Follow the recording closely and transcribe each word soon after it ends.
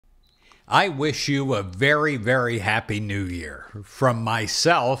I wish you a very, very happy new year from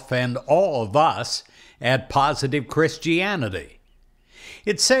myself and all of us at Positive Christianity.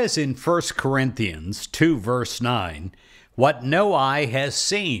 It says in 1 Corinthians 2 verse 9, "What no eye has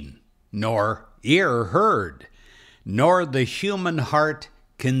seen, nor ear heard, nor the human heart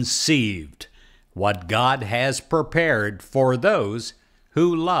conceived, what God has prepared for those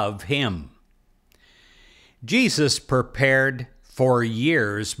who love Him." Jesus prepared for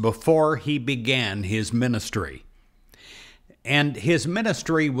years before He began His ministry. And His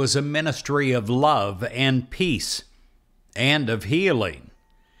ministry was a ministry of love and peace and of healing.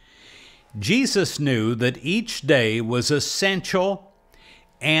 Jesus knew that each day was essential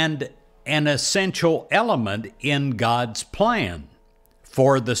and an essential element in God's plan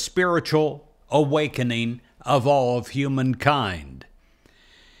for the spiritual awakening of all of humankind.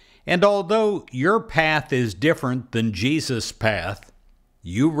 And although your path is different than Jesus' path,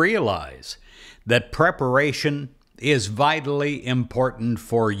 you realize that preparation is vitally important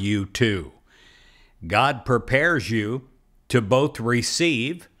for you too. God prepares you to both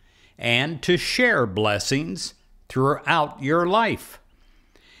receive and to share blessings throughout your life.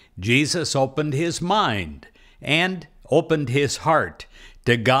 Jesus opened His mind and opened His heart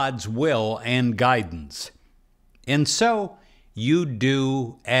to God's will and guidance. And so you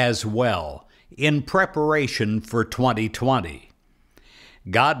do as well in preparation for 2020.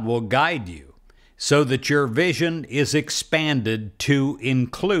 God will guide you so that your vision is expanded to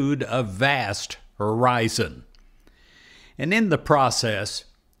include a vast horizon. And in the process,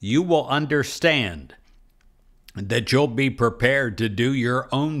 you will understand that you'll be prepared to do your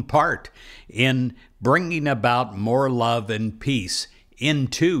own part in bringing about more love and peace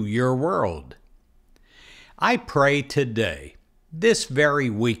into your world. I pray today, this very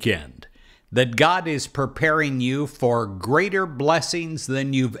weekend, that God is preparing you for greater blessings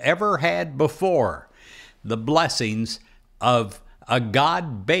than you've ever had before, the blessings of a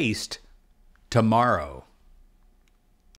God-based tomorrow.